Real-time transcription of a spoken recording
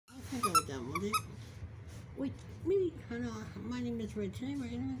download it. Wait, maybe. Hello, my name is Red. Today we're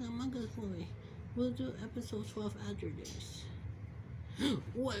gonna make Among Us movie. We'll do episode 12 after this.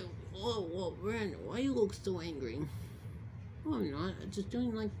 Whoa, Ren, why you look so angry? Oh, I'm not. I'm just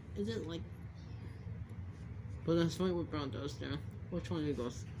doing like, is it like... But that's right what Brown does there. Which one he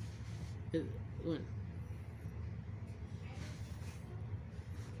goes?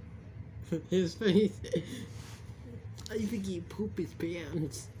 His face. I think he pooped his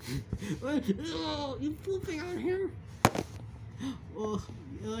pants. Oh, you pooping on him? Oh,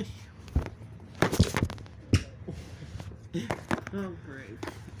 gosh. Oh, great.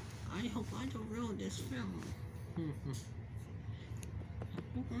 I hope I don't ruin this film.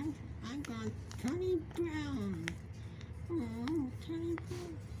 I'm going Tony Brown. Oh, Tony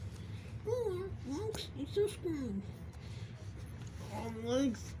Brown. Oh, Lex, it's so screwed. Oh,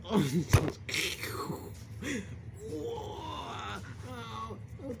 Lex. Oh,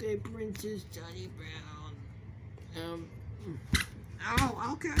 okay, Princess Tony Brown. Oh,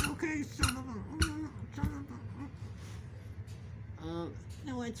 okay, son of a.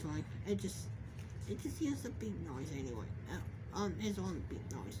 No, it's fine. It just has a beep noise anyway. His own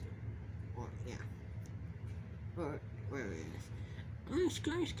beep noise. Or, yeah. Or, where it is.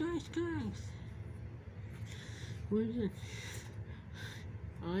 Guys. What is it?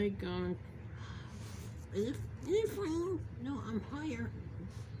 I got... Is it fine? No, I'm higher.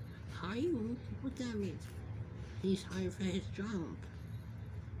 Higher? What that means? He's higher for his job.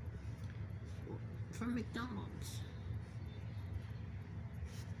 From McDonald's.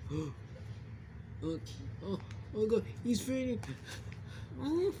 Oh god, he's fading.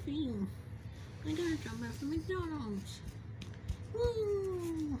 Oh, feeding. I gotta jump after McDonald's.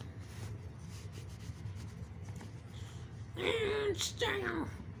 Woo! And style.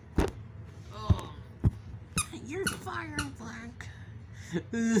 Oh, you're fired, Black.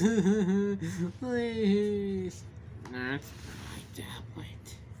 Please. Not my tablet.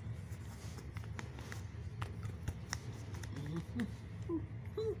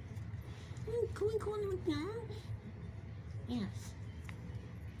 Can we call him McDonald's? Yes.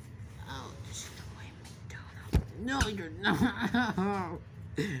 I'll destroy McDonald's. No, you're not.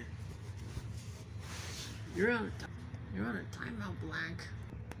 You're on a timeout, Black.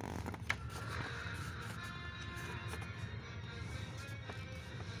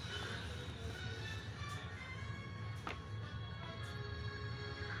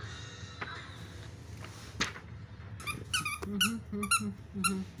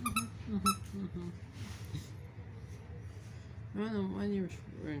 Hello, my name is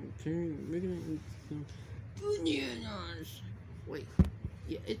Ren. We're gonna eat some bananas. Wait,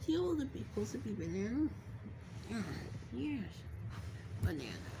 yeah, it's supposed to be banana? Yes,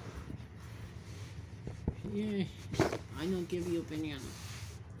 banana. Yeah, I don't give you a banana.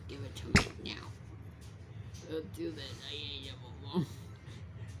 Give it to me now. I'll do that. I ate it before.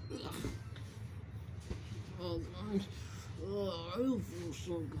 Oh god. Oh, I feel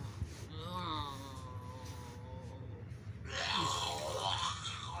so good. Oh.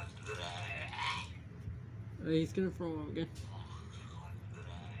 He's gonna throw up again.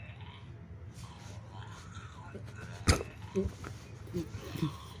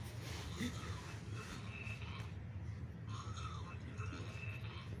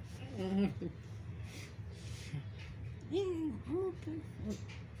 Yeah, okay.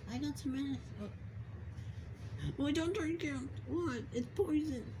 I got some minutes. Well, don't drink it. What? It's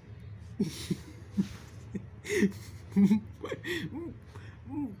poison.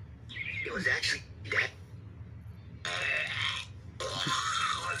 It was actually that.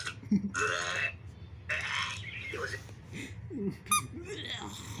 It was.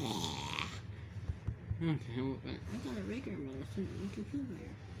 Okay, well, I got a regular medicine. You can feel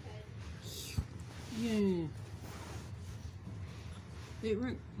better. Yay. Hey,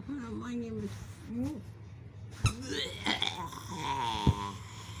 Rick, my name is...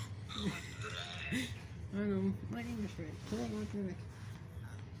 Hello, my name is Rick. Today I'm watching Rick.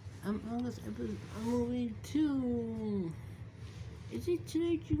 I'm on this episode of movie 2. Is it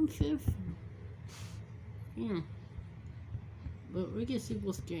today, June 5th? Yeah. But Rick is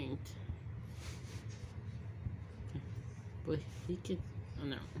sequel ganked. Okay. But he can... Oh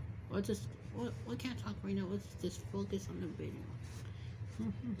no. Let's just... We can't talk right now. Let's just focus on the video.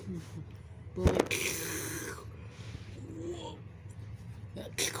 But...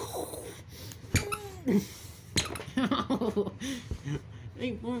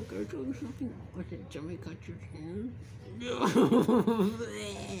 Hey, Mark, I told you something. What's it? Somebody cut your hand?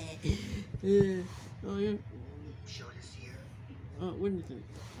 Oh, yeah. Show this here. What is it?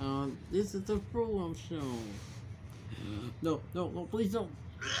 This is the program show. No, please don't.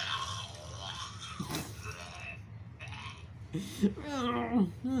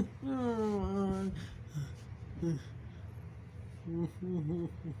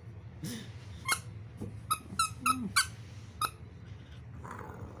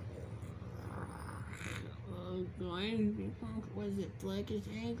 Was it Blackish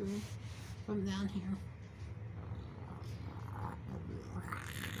angry from down here?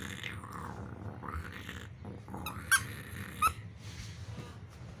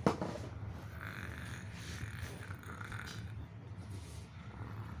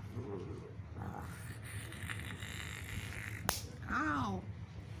 Ow!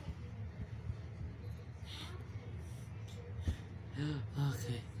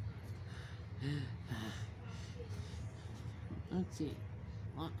 Okay. Let's see.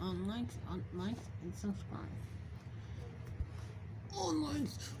 Like and subscribe.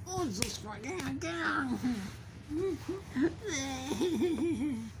 Subscribe. Down.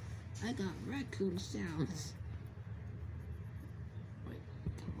 I got raccoon sounds. Wait,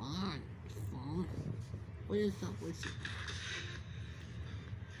 come on, phone. What is up with you?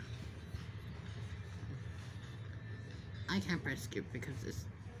 I can't press skip because it's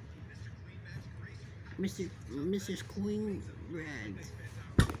Mrs. Queen Red.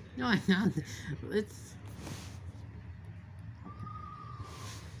 No, I'm not. Let's.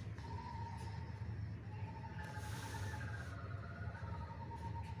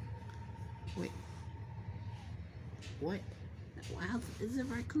 Wait. What? Wow, is it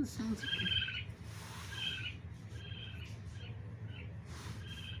raccoon sounds?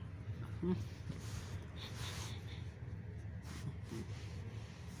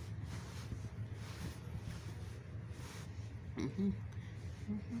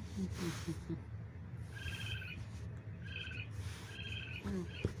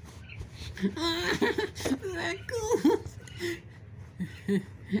 Raccoons!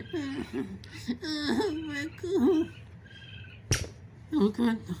 Raccoon! Oh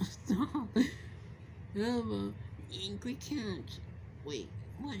god, no, stop! Oh, angry cat. Wait,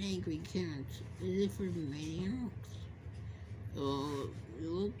 what angry cat? Is it for the maniacs? Oh,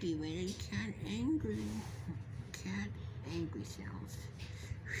 looky, when a cat angry. Cat angry sounds.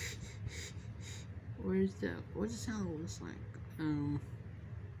 Where's that? What does the sound looks like?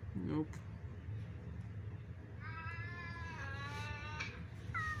 Nope.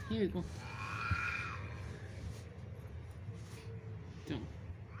 Here you go. Don't.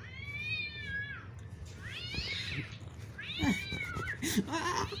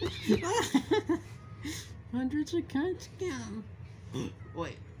 Hundreds of cats down.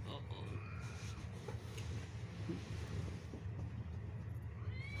 Wait.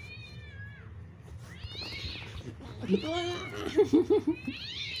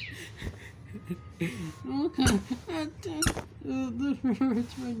 Okay, this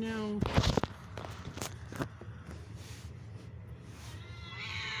hurts right now.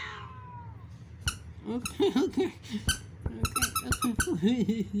 Okay.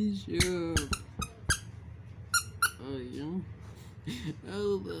 Please, sure. Oh, yeah.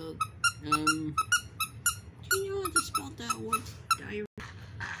 Oh, well, do you know how to spell that word? Diary.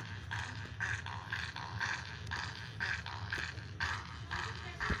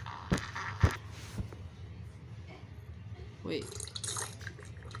 Wait.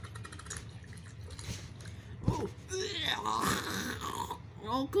 Oh.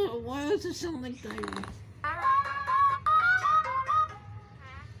 Oh god, why does it sound like diarrhea?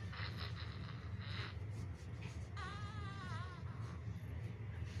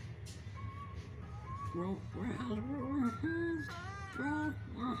 Row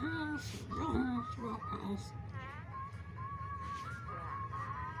house.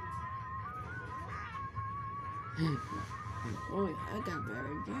 Oh, I got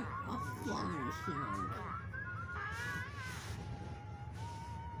very bad. A flying sound.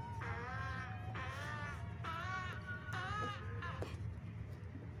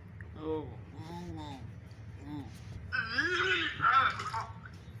 Oh.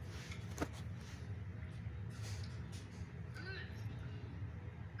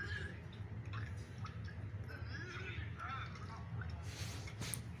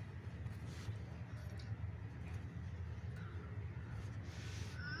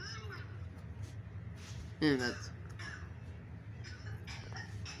 And that's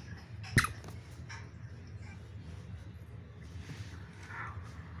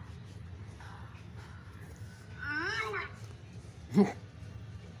how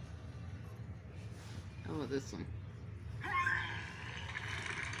about this one?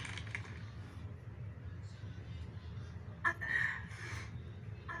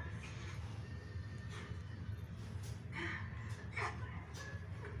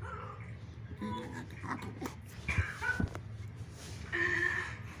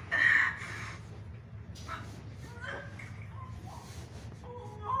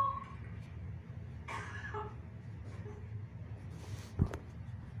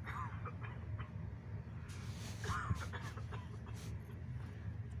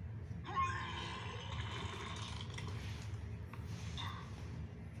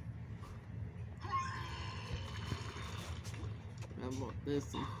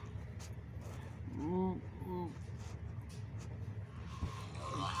 Listen. Oh, oh.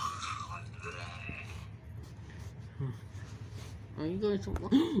 Are you guys?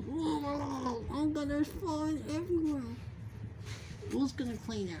 Oh God, there's flies everywhere. Who's gonna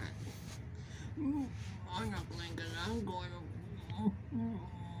clean that? I'm not cleaning it. I'm going to.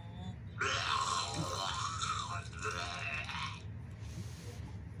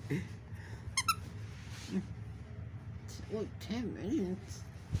 What, 10 minutes?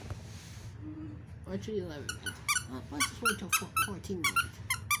 Or to 11 minutes? Let's just wait till 14 minutes.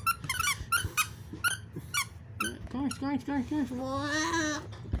 Gosh.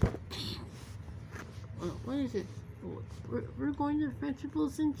 What is it? We're going to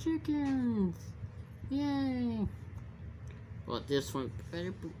vegetables and chickens. Yay. Well, this one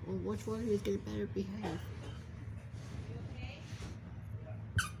better be, which one of you is going to better behave?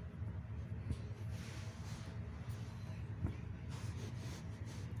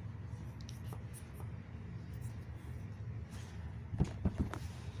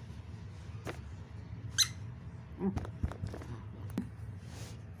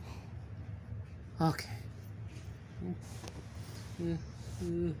 Okay.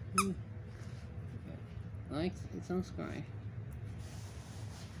 Like and subscribe.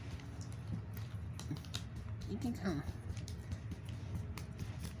 You can come.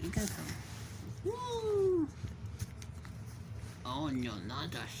 Woo! Oh no,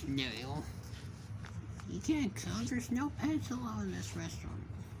 not a snail. You can't come. There's no pets allowed in this restaurant.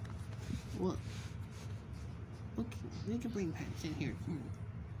 Well, okay, we can bring pets in here.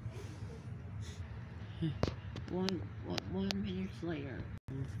 One minute later.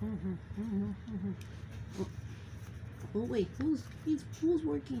 Oh wait, who's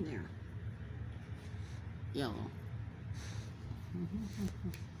working there? Yellow.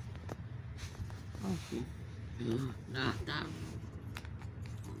 Okay. Nah.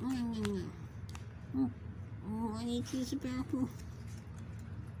 Oh, I need to use the bathroom.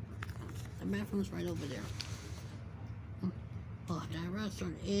 The bathroom's right over there. Oh, that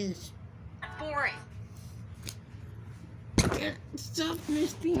restaurant is boring. Stop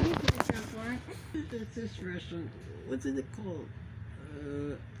misbehaving, Trevor. That's this restaurant. What's it called?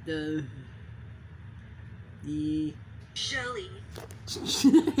 The Shelly.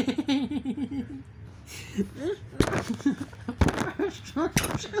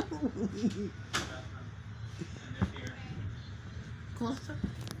 Close that.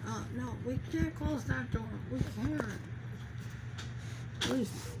 No, we can't close that door. We can't.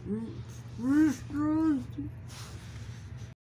 Restaurant.